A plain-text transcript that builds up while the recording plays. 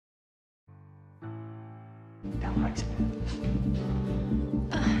Down likes it.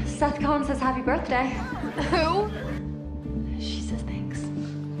 Seth Cohen says happy birthday. Who? She says thanks.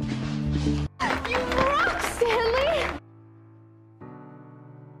 You rock, Stanley!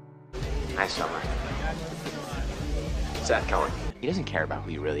 Hi, Summer. Seth Cohen. He doesn't care about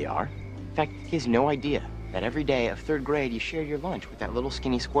who you really are. In fact, he has no idea that every day of 3rd grade you shared your lunch with that little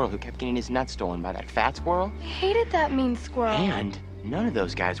skinny squirrel who kept getting his nuts stolen by that fat squirrel. I hated that mean squirrel. And none of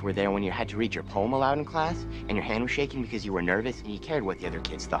those guys were there when you had to read your poem aloud in class and your hand was shaking because you were nervous and you cared what the other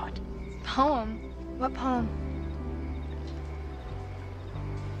kids thought. Poem? What poem?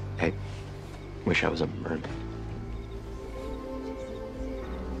 I wish I was a mermaid.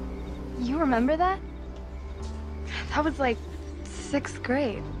 You remember that? That was like 6th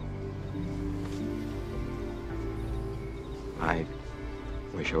grade. I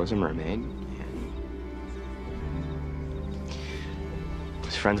wish I was a mermaid and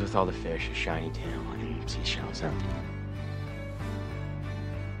was friends with all the fish, a shiny tail, and seashells. Huh?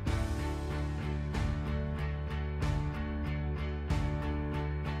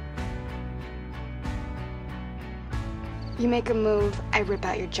 You make a move, I rip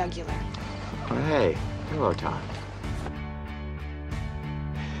out your jugular. Oh, hey. Hello, Todd.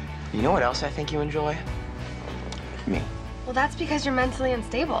 You know what else I think you enjoy? Me. Well, that's because you're mentally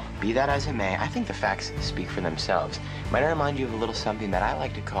unstable. Be that as it may, I think the facts speak for themselves. Might I remind you of a little something that I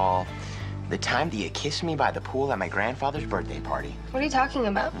like to call the time that you kissed me by the pool at my grandfather's birthday party. What are you talking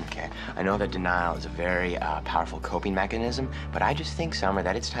about? Okay, I know that denial is a very powerful coping mechanism, but I just think, Summer,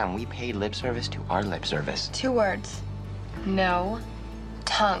 that it's time we paid lip service to our lip service. 2 words. No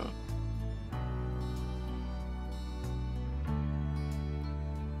tongue.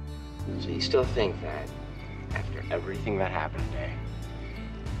 So you still think that after everything that happened today,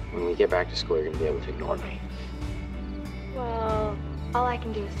 when we get back to school, you're gonna be able to ignore me? Well, all I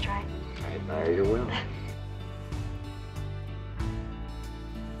can do is try. I admire your will.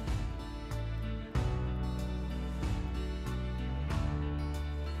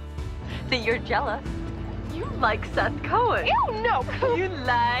 That you're jealous. You like Seth Cohen. Ew, no! You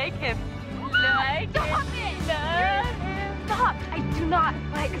like him. Stop it! Stop! I do not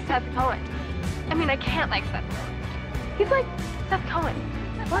like Seth Cohen. I mean, I can't like Seth Cohen. He's like Seth Cohen.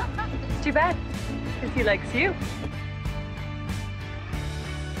 Well, it's too bad, because he likes you.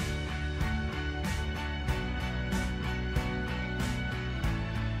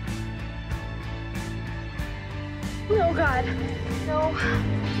 Oh, God. No.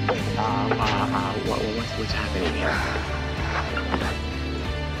 What's happening here?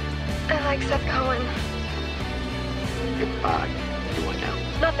 I like Seth Cohen. You what now?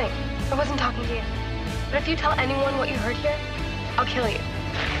 Nothing. I wasn't talking to you. But if you tell anyone what you heard here, I'll kill you.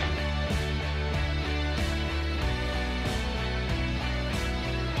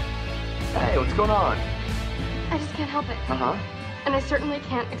 Hey, what's going on? I just can't help it. Uh-huh. And I certainly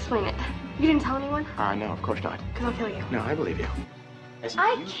can't explain it. You didn't tell anyone? No, of course not. Because I'll kill you. No, I believe you.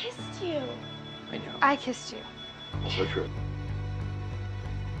 I kissed you. I know. I kissed you. Also true.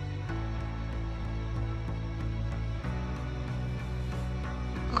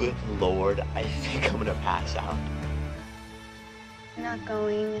 Good Lord, I think I'm gonna pass out. I'm not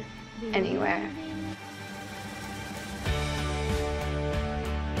going anywhere.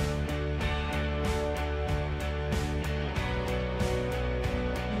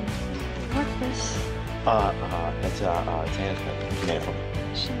 What's this? It's Anna's she made it for me.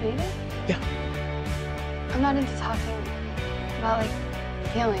 She made it? Yeah. I'm not into talking about, like,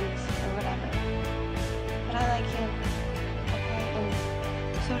 feelings or whatever. But I like you. Okay?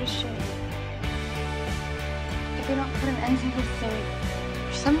 And so does she. If we don't put an end to this thing,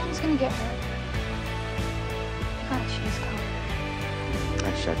 someone's gonna get hurt. You gotta choose Cohen.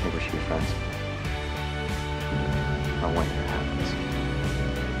 Actually, I think we should be friends. I want you to have this.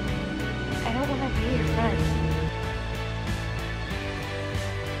 I don't want to be your friend.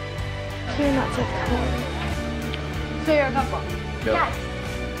 So you're not Seth Cohen. So you're a couple? No. Yes.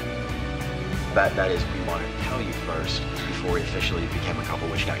 That is, we wanted to tell you first before we officially became a couple,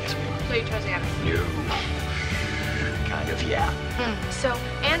 which I guess we are. So you chose Anna? No. Kind of, yeah. So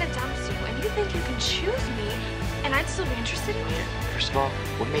Anna dumps you, and you think you can choose me, and I'd still be interested in you? First of all,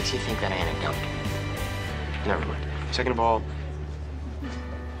 what makes you think that Anna dumped me? Never mind. Second of all,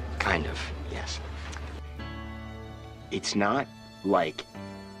 kind of, yes. It's not like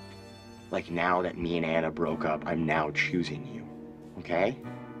now that me and Anna broke up, I'm now choosing you, okay?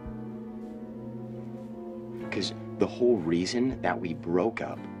 Because the whole reason that we broke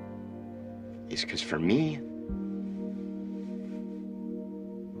up is because for me,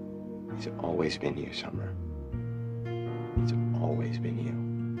 it's always been you, Summer. It's always been you.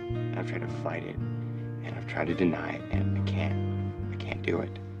 I've tried to fight it And I've tried to deny it, and I can't. I can't do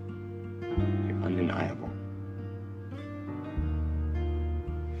it. You're undeniable.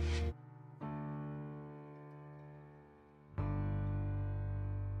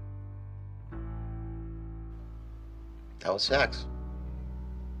 That was sex.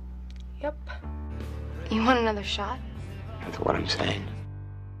 Yep. You want another shot? That's what I'm saying.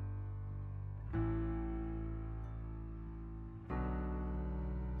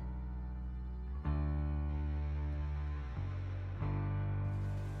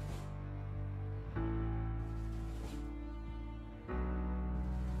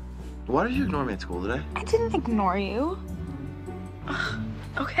 Why did you ignore me at school today? I didn't ignore you.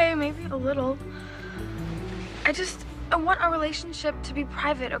 Okay, maybe a little. I want our relationship to be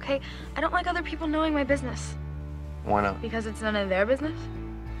private, okay? I don't like other people knowing my business. Why not? Because it's none of their business?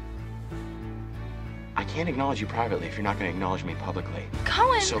 I can't acknowledge you privately if you're not going to acknowledge me publicly.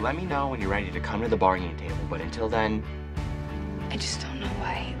 Colin! So let me know when you're ready to come to the bargaining table, but until then... I just don't know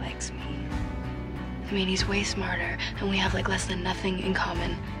why he likes me. I mean, he's way smarter, and we have like less than nothing in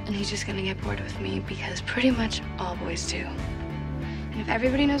common, and he's just gonna get bored with me because pretty much all boys do. And if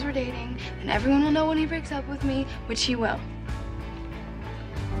everybody knows we're dating, then everyone will know when he breaks up with me, which he will.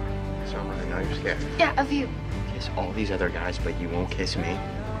 Summer, I know you're scared. Yeah, of you. Kiss all these other guys, but you won't kiss me.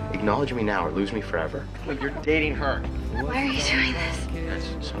 Acknowledge me now or lose me forever. Look, you're dating her. Why are you doing this?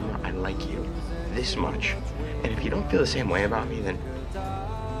 Because, Summer, I like you this much. And if you don't feel the same way about me, then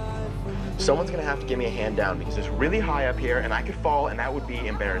someone's gonna have to give me a hand down because it's really high up here and I could fall and that would be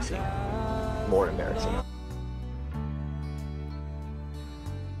embarrassing. More embarrassing.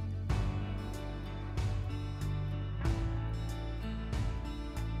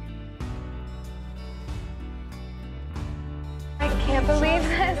 I can't believe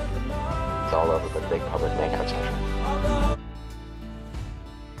this. It's all over the big public makeout session.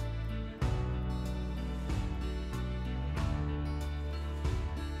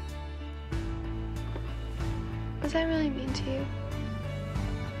 Was that really mean to you?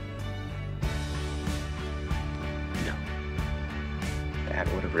 No. That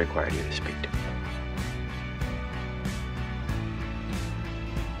would have required you to speak to me.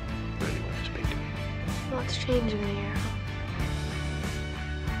 Really want to speak to me. Lots change in the air.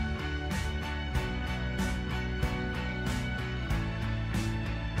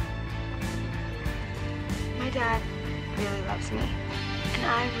 My dad really loves me, and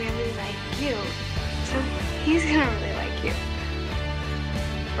I really like you. So he's gonna really like you.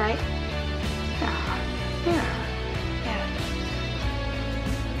 Right? Yeah.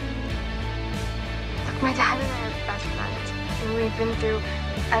 Look, my dad and I are best friends, and we've been through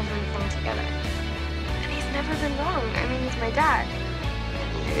everything together. And he's never been wrong. I mean, he's my dad.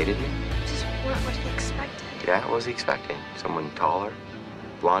 He hated me? Just not what he expected. Yeah, what was he expecting? Someone taller?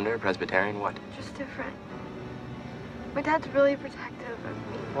 Blonder? Presbyterian? What? Just different. My dad's really protective of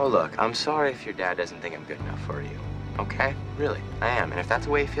me. Well, look, I'm sorry if your dad doesn't think I'm good enough for you. Okay? Really, I am. And if that's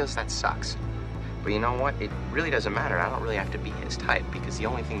the way he feels, that sucks. But you know what? It really doesn't matter. I don't really have to be his type because the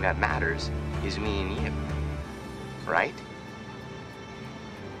only thing that matters is me and you. Right?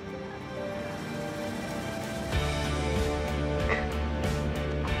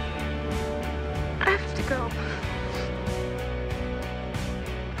 I have to go.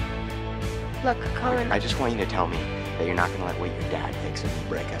 Look, Colin. I just want you to tell me that you're not going to let what your dad thinks of me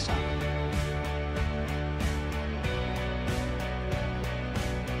break us up.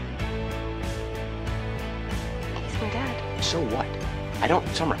 He's my dad. So what?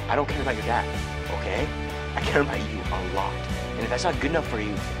 Summer, I don't care about your dad, okay? I care about you a lot. And if that's not good enough for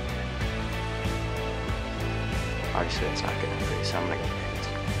you, obviously that's not good enough for you, so I'm gonna go pissed.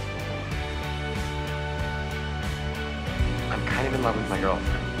 I'm kind of in love with my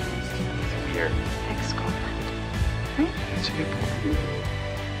girlfriend. It's weird. Ex-girlfriend. That's a good point.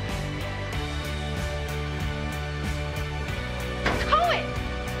 Colin!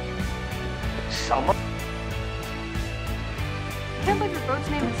 Summer? I can't believe your boat's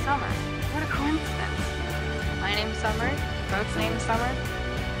name is Summer. What a coincidence. My name's Summer. Boat's name's Summer.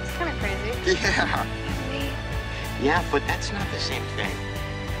 It's kind of crazy. Yeah. Me. Yeah, but that's not the same thing.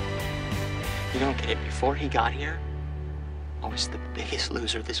 You don't get it. Before he got here, I was the biggest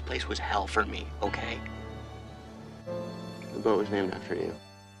loser. This place was hell for me, okay? The boat was named after you.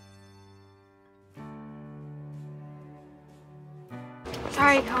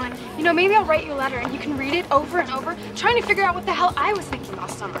 Sorry, Colin. You know, maybe I'll write you a letter and you can read it over and over, trying to figure out what the hell I was thinking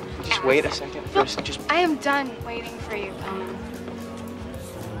last summer. Just wait a second. No, First, just... I am done waiting for you, Colin.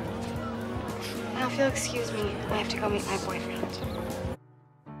 Now, if you'll excuse me, I have to go meet my boyfriend.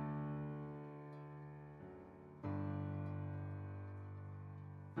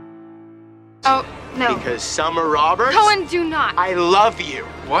 Oh. No. Because Summer Roberts... Cohen, do not. I love you.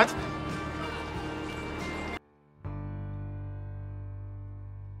 What?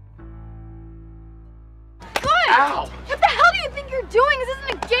 Cohen! Ow! What the hell do you think you're doing? This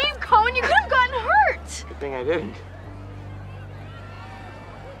isn't a game, Cohen. You could have gotten hurt. Good thing I didn't.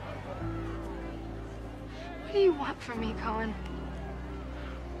 What do you want from me, Cohen?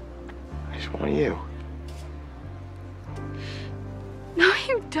 I just want you. No,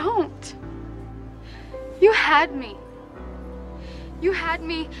 you don't. You had me. You had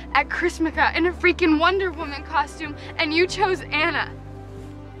me at Christmaka in a freaking Wonder Woman costume, and you chose Anna.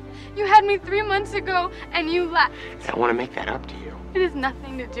 You had me 3 months ago, and you left. I want to make that up to you. It has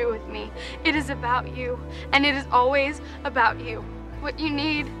nothing to do with me. It is about you, and it is always about you. What you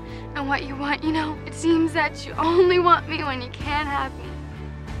need and what you want. You know, it seems that you only want me when you can't have me.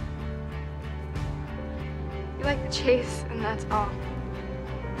 You like the chase, and that's all.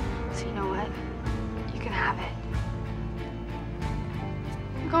 So you know what? You can have it.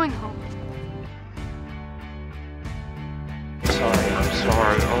 I'm going home. I'm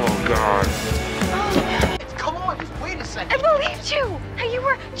sorry. Oh, God. Oh, Come on, just wait a second. I believed you! How you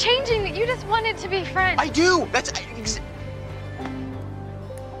were changing, that you just wanted to be friends. I do. That's...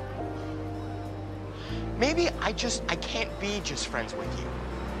 Maybe I can't be just friends with you.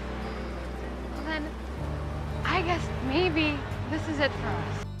 Well then, I guess maybe this is it for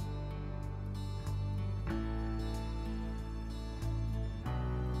us.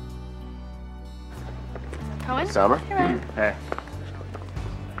 Cohen? Summer? Hey.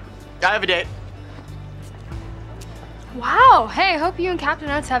 I have a date. Wow, hey, hope you and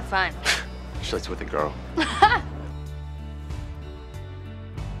Captain Oates have fun. She's with a girl.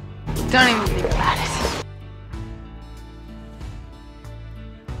 Don't even think about it.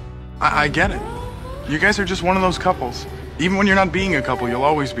 I get it. You guys are just one of those couples. Even when you're not being a couple, you'll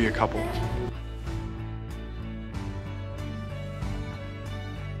always be a couple.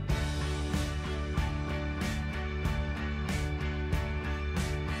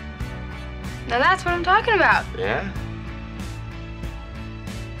 Now that's what I'm talking about. Yeah?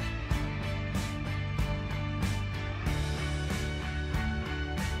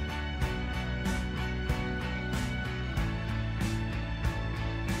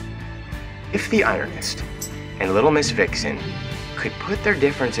 If the Ironist and Little Miss Vixen could put their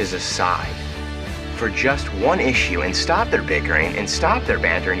differences aside for just one issue and stop their bickering and stop their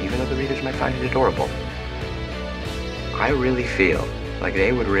bantering, even though the readers might find it adorable, I really feel like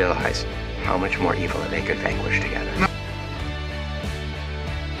they would realize how much more evil they could vanquish together.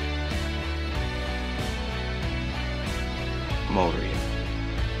 I'm over you.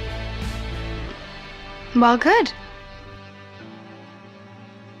 Well, good.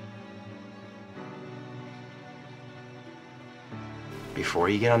 Before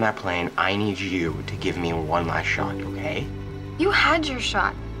you get on that plane, I need you to give me one last shot, okay? You had your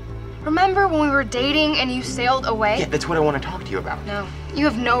shot. Remember when we were dating and you sailed away? Yeah, that's what I want to talk to you about. No, you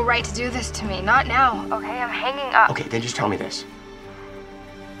have no right to do this to me. Not now. Okay, I'm hanging up. Okay, then just tell me this.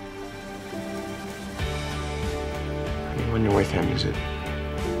 I mean, when you're with him, is it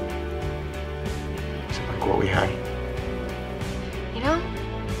like what we had? You know,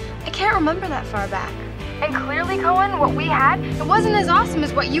 I can't remember that far back. And clearly, Cohen, what we had, it wasn't as awesome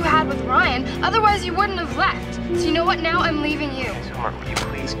as what you had with Ryan. Otherwise, you wouldn't have left. So you know what? Now I'm leaving you. Summer, will you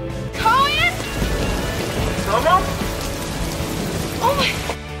please? Cohen! Summer? Oh my...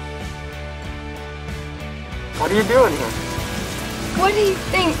 What are you doing here? What do you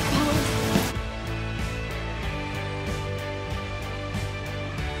think, Cohen?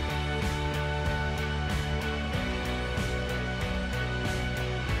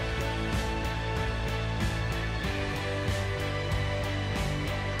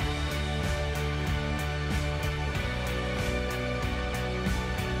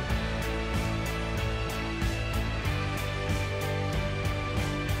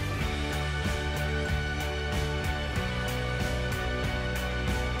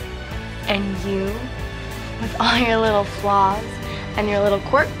 And you, with all your little flaws and your little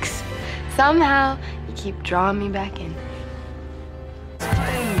quirks, somehow you keep drawing me back in.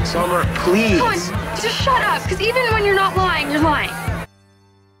 Summer, please. Cohen, just shut up, because even when you're not lying, you're lying.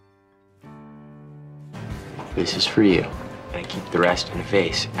 This is for you. And I keep the rest in a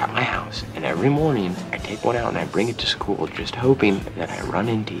vase at my house. And every morning, I take one out and I bring it to school, just hoping that I run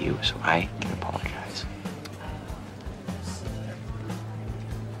into you so I can apologize.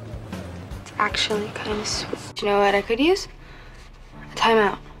 Actually kind of sweet. You know what I could use? A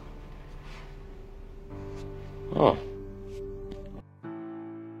timeout. Oh.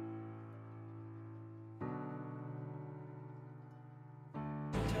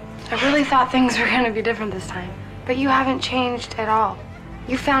 I really thought things were gonna be different this time, but you haven't changed at all.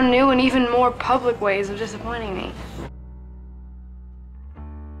 You found new and even more public ways of disappointing me.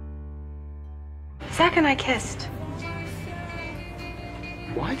 Zach and I kissed.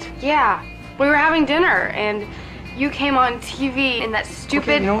 What? Yeah, we were having dinner and you came on TV in that stupid...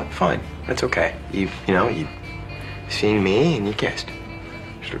 Okay, you know what? Fine. That's okay. You seen me and you kissed.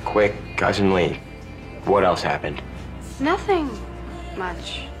 Just a quick cousinly. What else happened? Nothing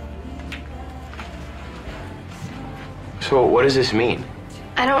much. So what does this mean?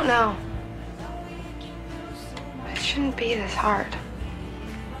 I don't know. It shouldn't be this hard.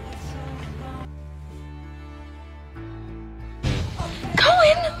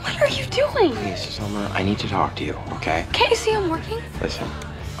 Cohen, what are you doing? Please, Sethumer, I need to talk to you, okay? Can't you see I'm working? Listen,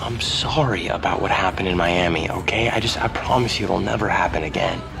 I'm sorry about what happened in Miami, okay? I promise you it'll never happen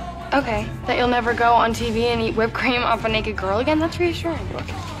again. Okay, that you'll never go on TV and eat whipped cream off a naked girl again? That's reassuring. Look,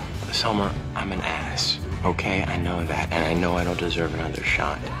 Sethumer, I'm an ass, okay? I know that, and I know I don't deserve another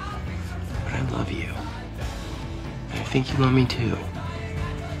shot. But I love you. And I think you love me too.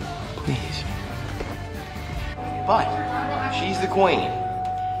 Please. But she's the queen,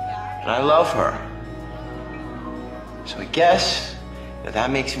 and I love her. So I guess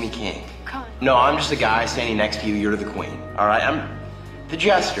that makes me king. No, I'm just a guy standing next to you. You're the queen, all right? I'm the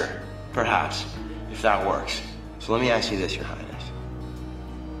jester, perhaps, if that works. So let me ask you this, Your Highness.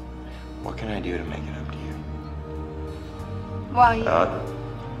 What can I do to make it up to you?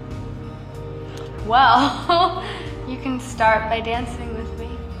 Well, you can start by dancing with me.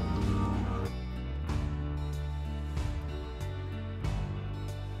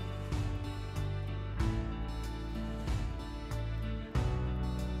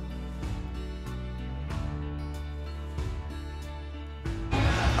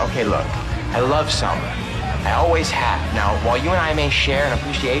 Okay, look, I love summer. I always have. Now, while you and I may share an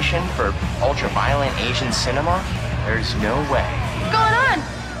appreciation for ultra-violent Asian cinema, there's no way. What's going on?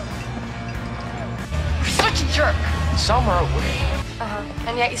 You're such a jerk. Summer,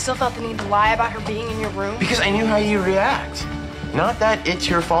 And yet you still felt the need to lie about her being in your room? because I knew how you react. Not that it's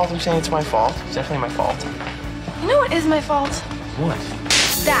your fault. I'm saying it's my fault. It's definitely my fault. You know what is my fault? What?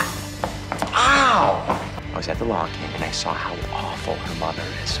 That. Ow! I was at the lock-in and I saw how awful her mother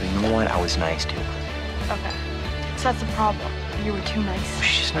is. So you know what? I was nice to her. Okay. So that's the problem. You were too nice.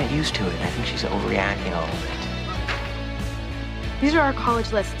 She's just not used to it. I think she's overreacting a little bit. These are our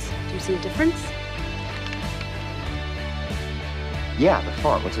college lists. Do you see a difference? Yeah, the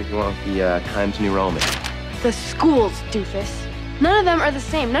font looks like you went with the Times New Roman. The schools, doofus. None of them are the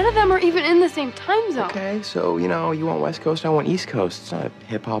same. None of them are even in the same time zone. Okay, so, you want West Coast, I want East Coast. It's not a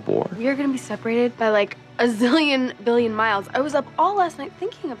hip-hop war. We are gonna be separated by like a zillion billion miles. I was up all last night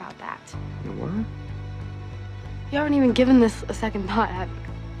thinking about that. You were? You haven't even given this a second thought, have you?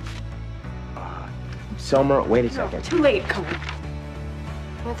 Summer, wait a second. Too late, Cohen.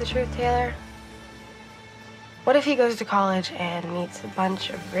 You want the truth, Taylor? What if he goes to college and meets a bunch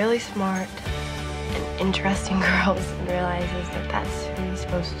of really smart and interesting girls and realizes that that's who he's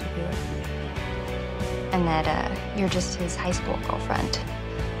supposed to be with? And that you're just his high school girlfriend.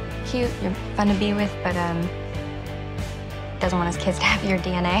 Cute, you're fun to be with, but doesn't want his kids to have your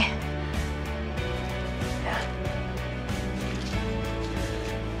DNA. Yeah.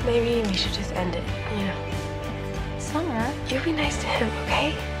 Maybe we should just end it, Summer. You be nice to him,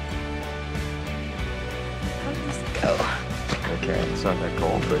 okay? How does this go? Okay, it's not that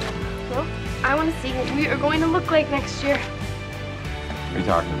cold, but... Well, I want to see what we are going to look like next year. What are you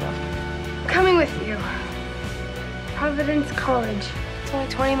talking about? Coming with you. Providence College. It's only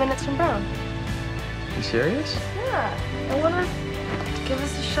 20 minutes from Brown. You serious? Yeah, I want to give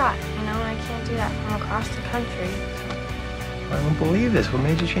us a shot, I can't do that from across the country. I don't believe this. What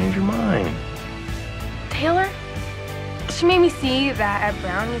made you change your mind? Taylor, she made me see that at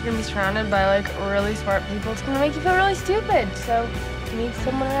Brown you're going to be surrounded by, like, really smart people. It's going to make you feel really stupid, so you need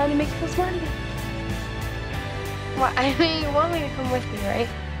someone around to make you feel smart again. Well, I mean, you want me to come with me, right?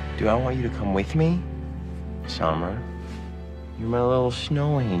 Do I want you to come with me? Summer, you're my little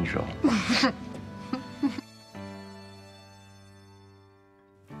snow angel.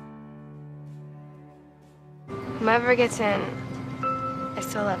 Whoever gets in, I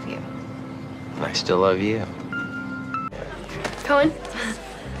still love you. And I still love you. Cohen,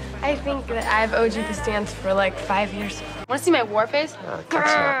 I think that I've owed you this dance for like 5 years. Want to see my war face? That's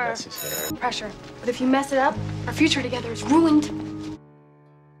not necessary. Pressure. But if you mess it up, our future together is ruined.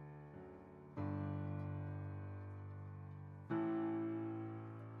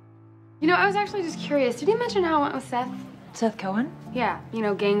 I was actually just curious. Did you mention how it went with Seth? Seth Cohen? Yeah, you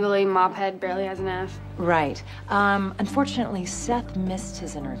know, gangly, mophead, barely has an ass. Right. Unfortunately, Seth missed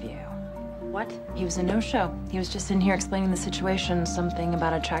his interview. What? He was a no-show. He was just in here explaining the situation, something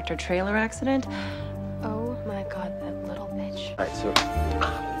about a tractor-trailer accident. Oh my god, that little bitch. All right, so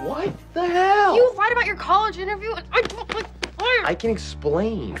what the hell? You lied about your college interview and I don't like liars. I can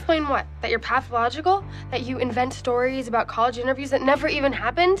explain. Explain what? That you're pathological? That you invent stories about college interviews that never even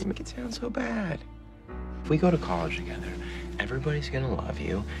happened? Make it sound so bad. If we go to college together, everybody's gonna love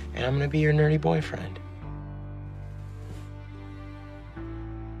you, and I'm gonna be your nerdy boyfriend.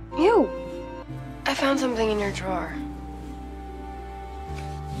 You! I found something in your drawer.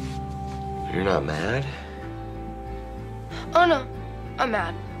 You're not mad? Oh no, I'm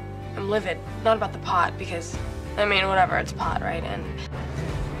mad. I'm livid. Not about the pot, because, I mean, whatever, it's pot, right? And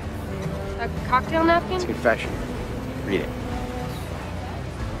a cocktail napkin? It's a confession. Read it.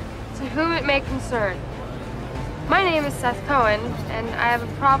 To whom it may concern. My name is Seth Cohen, and I have a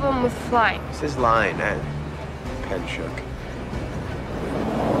problem with flying. This is lying, and pen shook.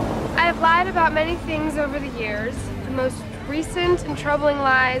 I have lied about many things over the years. The most recent and troubling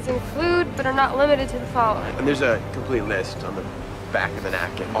lies include, but are not limited to, the following. And there's a complete list on the back of the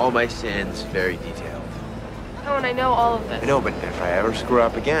napkin. All my sins, very detailed. Oh, and I know all of this. I know, but if I ever screw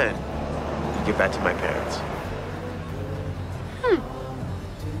up again, I'll give that to my parents.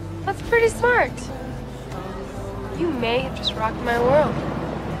 That's pretty smart. You may have just rocked my world.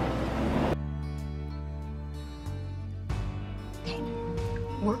 Okay,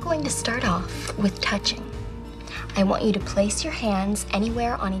 we're going to start off with touching. I want you to place your hands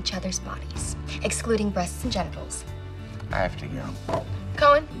anywhere on each other's bodies, excluding breasts and genitals. I have to go.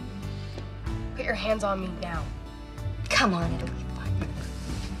 Cohen, put your hands on me now. Come on, it'll be fun.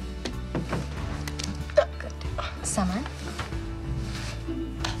 Good. Summer.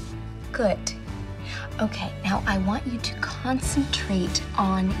 Good. Okay, now I want you to concentrate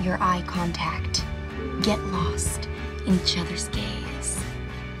on your eye contact. Get lost in each other's gaze.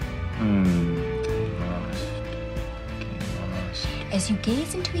 Lost. As you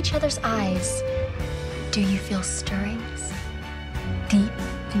gaze into each other's eyes, do you feel stirrings deep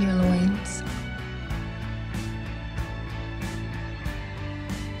in your loins?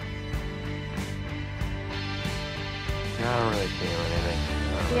 I don't really feel anything.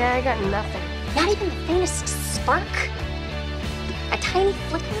 Yeah, I got nothing. Not even the faintest spark? A tiny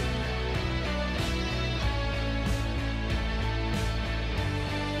flicker?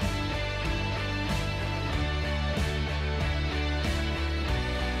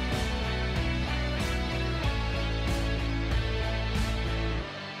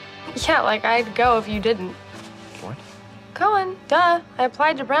 Yeah, like I'd go if you didn't. What? Cohen, duh. I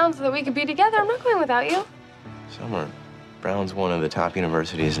applied to Brown so that we could be together. I'm not going without you. Summer, Brown's one of the top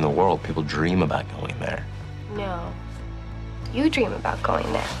universities in the world. People dream about going there. No. You dream about going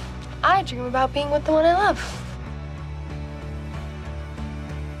there. I dream about being with the one I love.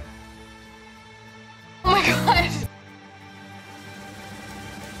 Oh my god!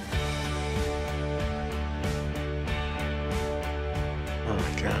 Oh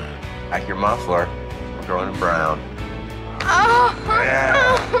my God. Like your muffler. We're going to Brown. Oh! Yeah.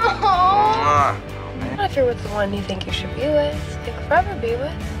 What if you're with the one you think you should be with? You could forever be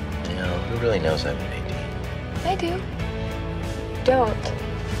with. You know, who really knows I'm an AD? I do. Don't.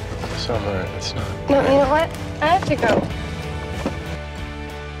 Summer, it's not. No, you know what? I have to go.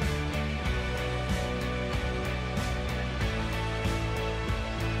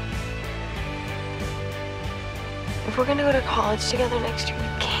 If we're gonna go to college together next year, you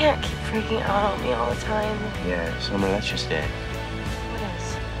can't keep freaking out on me all the time. Yeah, Summer, that's just it. What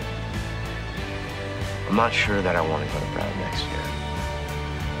is? I'm not sure that I want to go to Brown next year.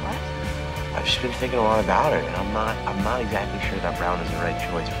 What? I've just been thinking a lot about it, and I'm not exactly sure that Brown is the right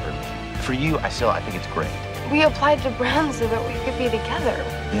choice for you. I think it's great. We applied to Brown so that we could be together.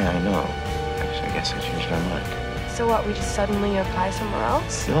 Yeah, I know. I guess I changed my mind. So what, we just suddenly apply somewhere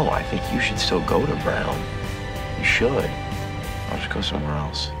else? No, I think you should still go to Brown. You should. I'll just go somewhere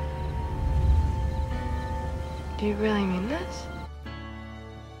else. Do you really mean this?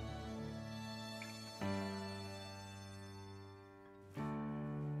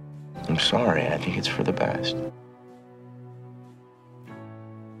 I'm sorry. I think it's for the best.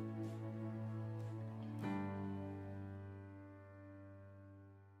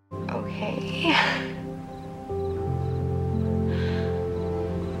 Okay.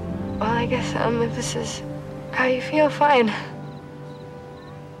 Well, I guess, if this is how you feel, fine.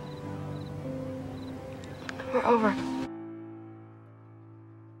 We're over.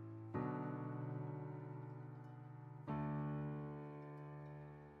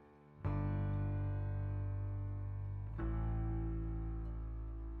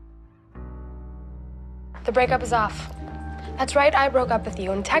 The breakup is off. That's right, I broke up with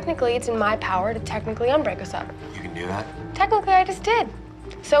you, and technically it's in my power to technically unbreak us up. You can do that? Technically, I just did.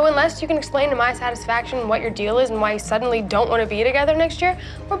 So unless you can explain to my satisfaction what your deal is and why you suddenly don't want to be together next year,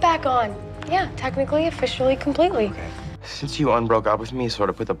 we're back on. Yeah, technically, officially, completely. Okay. Since you unbroke up with me, you sort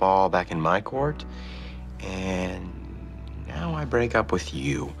of put the ball back in my court, and now I break up with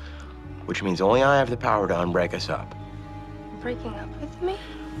you, which means only I have the power to unbreak us up. Breaking up with me?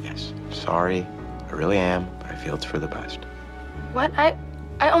 Yes, sorry, I really am, but I feel it's for the best. What? I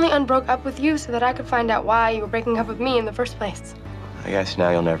only unbroke up with you so that I could find out why you were breaking up with me in the first place. I guess now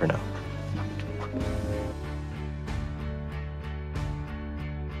you'll never know.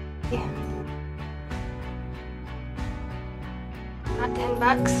 Yeah. Got $10.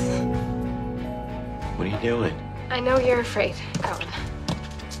 What are you doing? I know you're afraid, Cohen.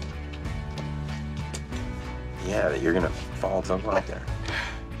 Yeah, that you're gonna fall something like that.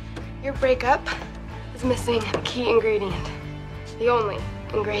 Your breakup is missing a key ingredient. The only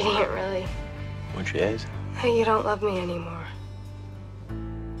ingredient, really. Which is? You don't love me anymore.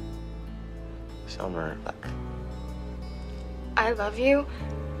 Summer. Look, I love you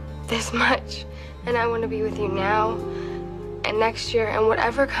this much, and I want to be with you now and next year and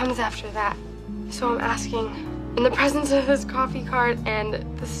whatever comes after that. So I'm asking, in the presence of this coffee cart and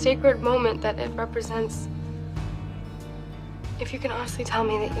the sacred moment that it represents, if you can honestly tell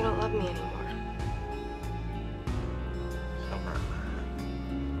me that you don't love me anymore. Summer.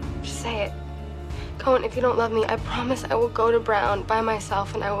 Just say it. Cohen, if you don't love me, I promise I will go to Brown by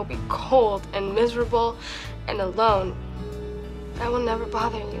myself and I will be cold and miserable and alone. I will never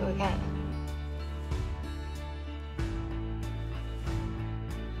bother you again.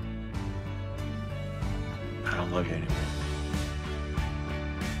 I don't love you anymore.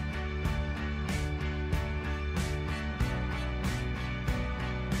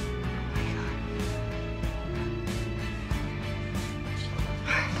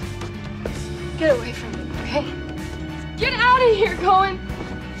 Get away from me, okay? Get out of here, Cohen!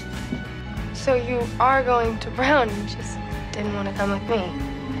 So you are going to Brown, you just didn't want to come with me.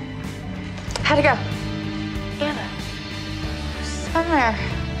 How'd it go? Anna. Summer.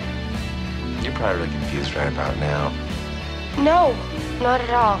 You're probably really confused right about now. No, not at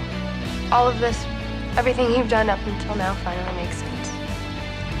all. All of this, everything you've done up until now finally makes sense.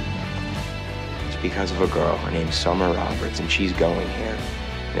 It's because of a girl. Her name's Summer Roberts, and she's going here.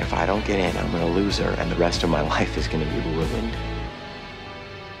 And if I don't get in, I'm gonna lose her, and the rest of my life is gonna be ruined.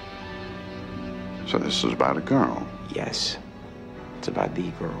 So this is about a girl? Yes. It's about the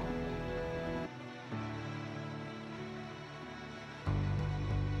girl.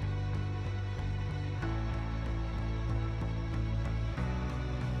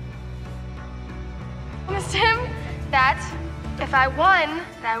 Promised him that if I won,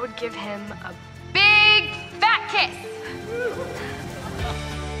 that I would give him a big fat kiss.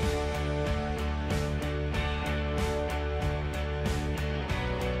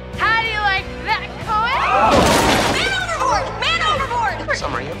 How do you like that, Cohen? Man overboard! Man overboard!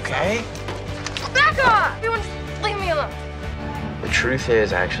 Summer, are you okay? Back off! You want to leave me alone? The truth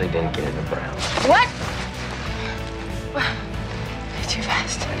is, I actually didn't get into Brown. What? You're too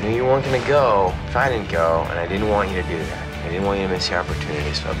fast. I knew you weren't gonna go if I didn't go, and I didn't want you to do that. I didn't want you to miss the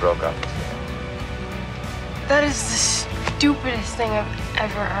opportunity, so I broke up with you. That is the stupidest thing I've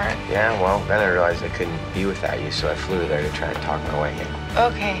ever heard. Yeah, well, then I realized I couldn't be without you, so I flew there to try and talk my way in.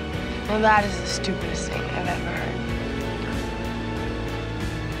 Okay, well that is the stupidest thing I've ever heard.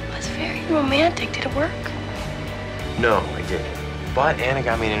 It was very romantic. Did it work? No, I didn't. But Anna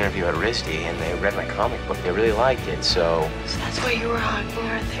got me an interview at RISD, and they read my comic book. They really liked it, so... So that's why you were hugging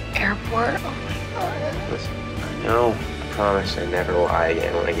her at the airport? Oh my God. Listen, I know, I promise I never lie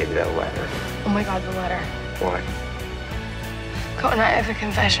again when I give you that letter. Oh my God, the letter. What? Cohen, I have a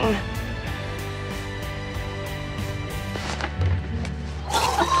confession.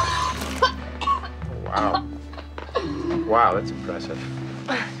 Wow. Wow, that's impressive.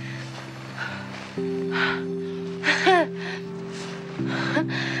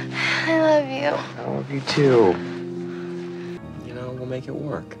 I love you. I love you too. You know, we'll make it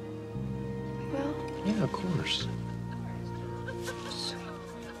work. Well, Yeah, of course.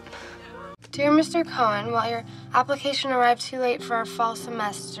 dear Mr. Cohen, while your application arrived too late for our fall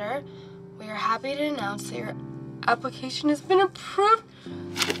semester, we are happy to announce that your application has been approved.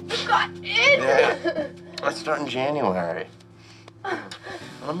 You got in! Yeah. Let's start in January.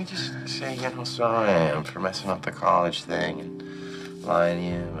 Let me just say again how sorry I am for messing up the college thing and lying to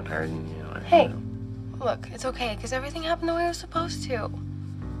you and hurting you. Hey, look, it's okay, because everything happened the way it was supposed to.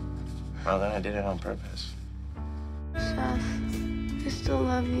 Well, then I did it on purpose. Seth, I still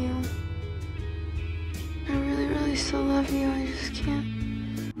love you. I I really, really still love you. I just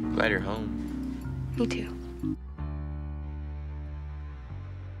can't. Glad you're home. Me too.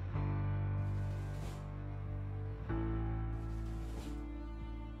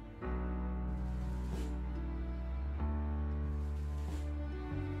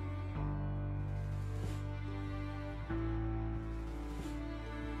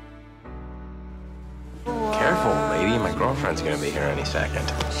 Careful, lady. My girlfriend's gonna be here any second.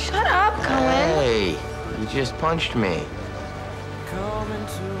 Shut up, Cohen. Hey, you just punched me.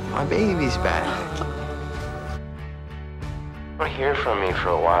 My baby's back. You don't hear from me for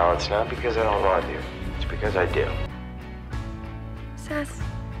a while. It's not because I don't love you. It's because I do. Seth,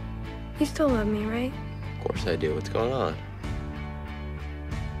 you still love me, right? Of course I do. What's going on?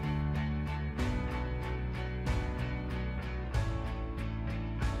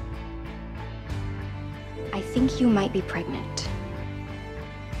 I think you might be pregnant.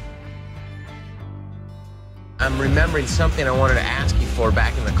 I'm remembering something I wanted to ask you for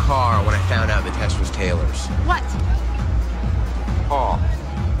back in the car when I found out the test was Taylor's. What? Paul.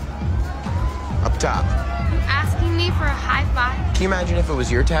 Up top. You asking me for a high five? Can you imagine if it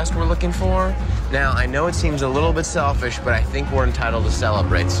was your test we're looking for? Now, I know it seems a little bit selfish, but I think we're entitled to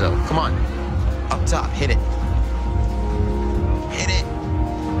celebrate, so come on. Up top, hit it. Hit it.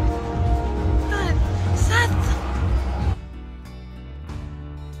 God, Seth.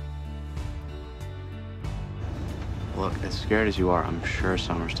 Look, as scared as you are, I'm sure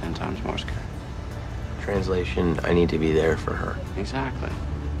Summer's 10 times more scared. Translation, I need to be there for her. Exactly.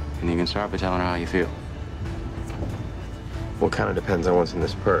 And you can start by telling her how you feel. Well, kind of depends on what's in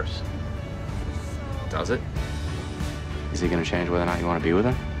this purse. Does it? Is it gonna change whether or not you want to be with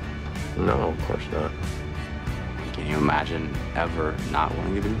her? No, of course not. Can you imagine ever not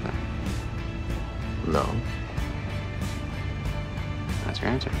wanting to be with her? No. That's your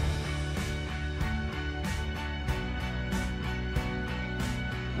answer.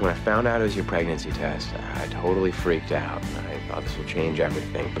 When I found out it was your pregnancy test, I totally freaked out. I thought this will change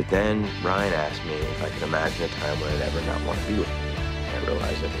everything. But then Ryan asked me if I could imagine a time when I'd ever not want to be with you. I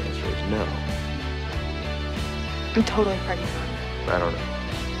realized that the answer is no. I'm totally pregnant. I don't know.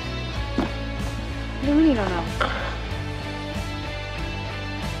 What do you mean you don't know?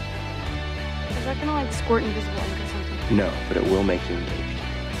 Is that gonna like squirt invisible ink or something? No, but it will make you engaged.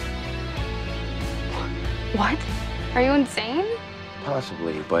 What? Are you insane?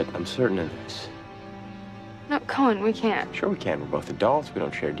 Possibly, but I'm certain of this. No, Cohen, we can't. Sure we can. We're both adults. We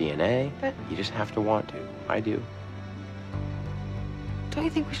don't share DNA. But you just have to want to. I do. Don't you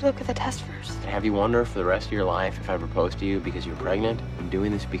think we should look at the test first? Have you wonder for the rest of your life if I propose to you because you're pregnant? I'm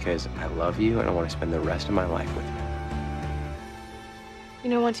doing this because I love you and I want to spend the rest of my life with you. You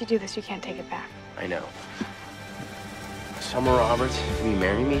know, once you do this, you can't take it back. I know. Summer Roberts, will you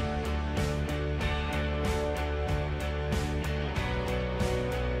marry me?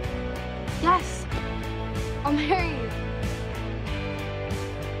 Yes. I'll marry you.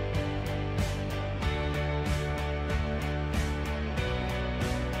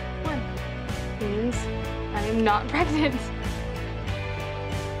 What? Means I am not pregnant.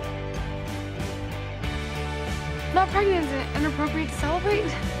 Not pregnant is inappropriate to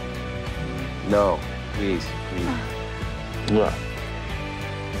celebrate? No, please, please. Yeah.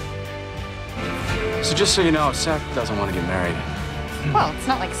 So just so you know, Seth doesn't want to get married. Well, it's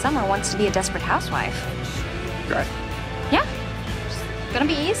not like Summer wants to be a desperate housewife. Right. Yeah. It's gonna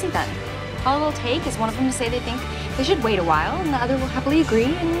be easy then. All it'll take is one of them to say they think they should wait a while, and the other will happily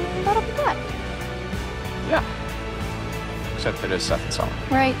agree, and that'll be that. Yeah. Except that it's Seth and Summer.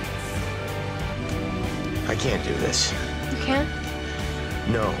 Right. I can't do this. You can't?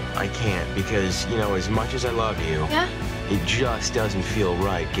 No, I can't because, you know, as much as I love you, Yeah? it just doesn't feel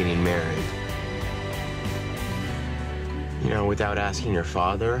right getting married. You know, without asking your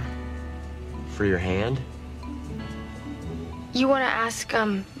father for your hand. You want to ask,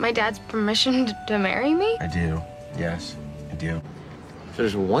 my dad's permission to marry me? I do. Yes, I do. If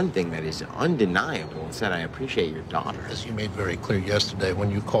there's one thing that is undeniable, it's that I appreciate your daughter. As you made very clear yesterday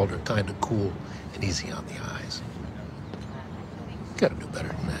when you called her kind of cool and easy on the eyes. You gotta do better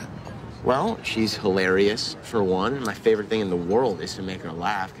than that. Well, she's hilarious, for one. My favorite thing in the world is to make her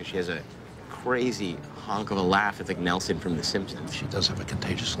laugh because she has a crazy honk of a laugh. It's like Nelson from The Simpsons. She does have a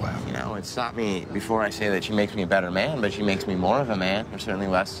contagious laugh. You know, it stopped me before I say that she makes me a better man, but she makes me more of a man, or certainly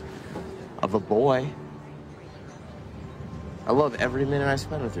less of a boy. I love every minute I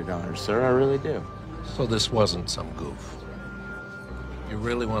spend with your daughter, sir. I really do. So this wasn't some goof. You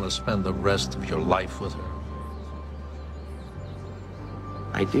really want to spend the rest of your life with her?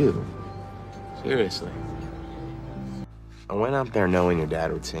 I do. Seriously. I went up there knowing your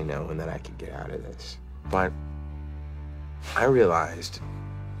dad would say no and that I could get out of this. But I realized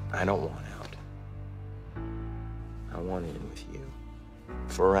I don't want out. I want in with you.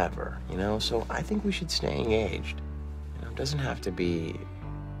 Forever, you know? So I think we should stay engaged. You know, it doesn't have to be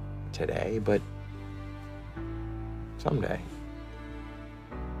today, but someday.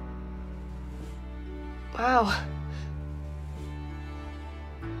 Wow.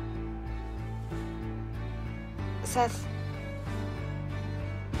 Seth,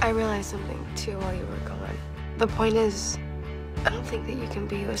 I realized something too while you were gone. The point is, I don't think that you can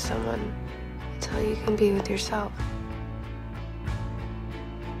be with someone until you can be with yourself.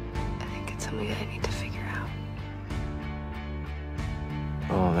 I think it's something that I need to figure out.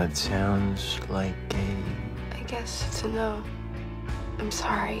 Oh, that sounds like I guess it's a no. I'm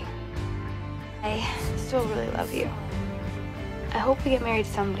sorry. I still really love you. I hope we get married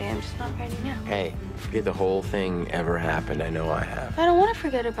someday. I'm just not ready now. Hey, forget the whole thing ever happened. I know I have. I don't want to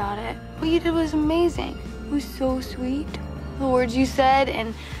forget about it. What you did was amazing. It was so sweet. The words you said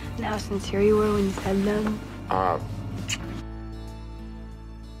and how sincere you were when you said them.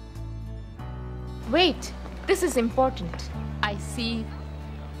 Wait, this is important. I see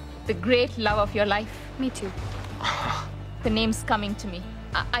the great love of your life. Me too. The name's coming to me.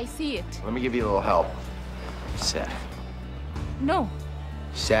 I see it. Let me give you a little help. Seth. No.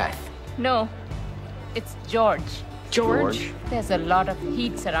 Seth. No. It's George. George? There's a lot of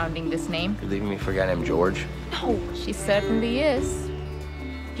heat surrounding this name. You're leaving me forgetting George? No, she certainly is.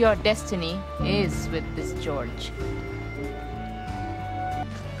 Your destiny is with this George.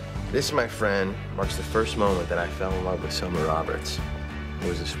 This, my friend, marks the first moment that I fell in love with Summer Roberts. It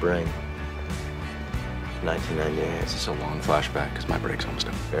was the spring. 1998. This is a long flashback because my break's almost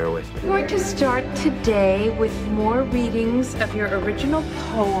up. Bear with me. We're going to start today with more readings of your original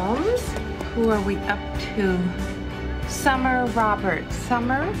poems. Who are we up to? Summer Roberts.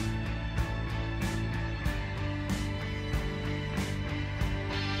 Summer?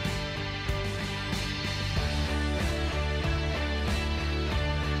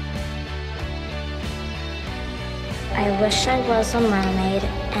 I wish I was a mermaid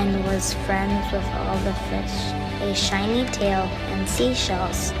and was friends with all the fish. A shiny tail and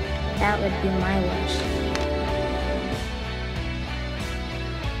seashells. That would be my wish.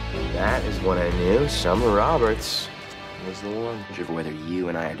 That is when I knew Summer Roberts was the one. Of whether you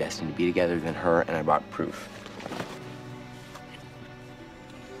and I are destined to be together than her, and I brought proof.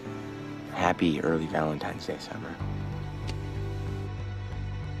 Happy early Valentine's Day, Summer.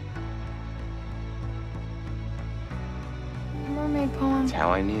 Mermaid poem. That's how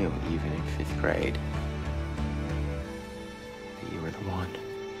I knew, even in 5th grade, that you were the one.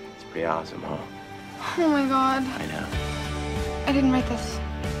 It's pretty awesome, huh? Oh my God. I know. I didn't write this.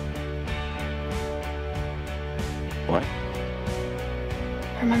 What?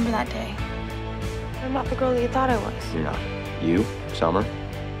 I remember that day. I'm not the girl that you thought I was. You're not. You, Summer,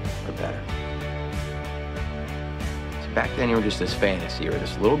 are better. So back then you were just this fantasy. You were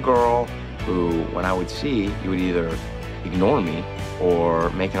this little girl who, when I would see, you would either ignore me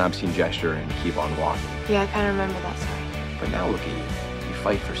or make an obscene gesture and keep on walking. Yeah, I kind of remember that, sorry. But now look at you. You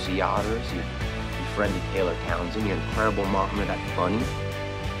fight for sea otters. You befriended Taylor Townsend. You're an incredible mom of that bunny.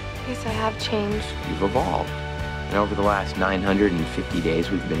 Yes, I have changed. You've evolved. And over the last 950 days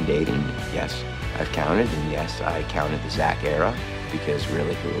we've been dating, yes, I've counted, and yes, I counted the Zach era, because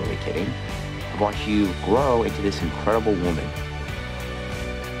really, who are we kidding? I've watched you grow into this incredible woman.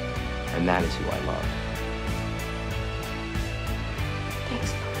 And that is who I love.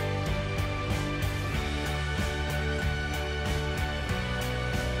 Thanks.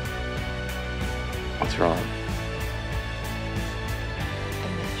 What's wrong?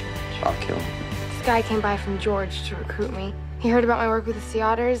 I'll kill him. This guy came by from George to recruit me. He heard about my work with the Sea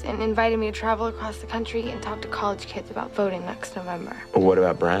Otters and invited me to travel across the country and talk to college kids about voting next November. Well, what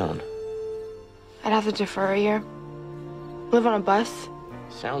about Brown? I'd have to defer a year. Live on a bus.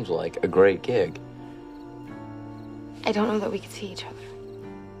 Sounds like a great gig. I don't know that we could see each other.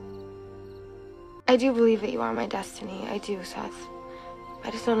 I do believe that you are my destiny. I do, Seth. I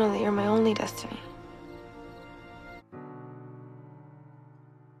just don't know that you're my only destiny.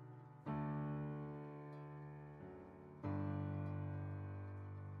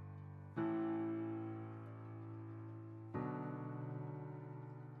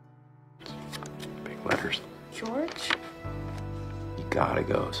 Big letters. George? You gotta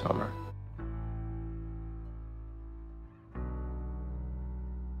go, Summer.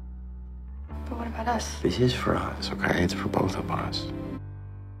 But what about us? This is for us, okay? It's for both of us.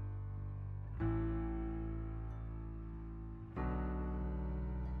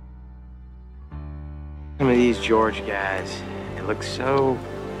 Some of these George guys, they look so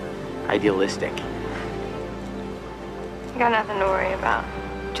idealistic. I got nothing to worry about.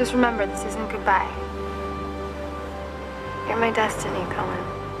 Just remember, this isn't goodbye. You're my destiny,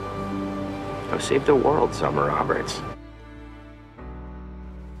 Cullen. Go save the world, Summer Roberts.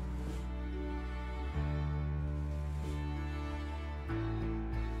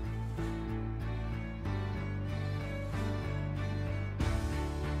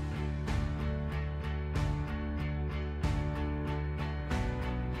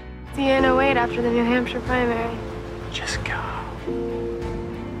 See you in 08 after the New Hampshire primary. Just go.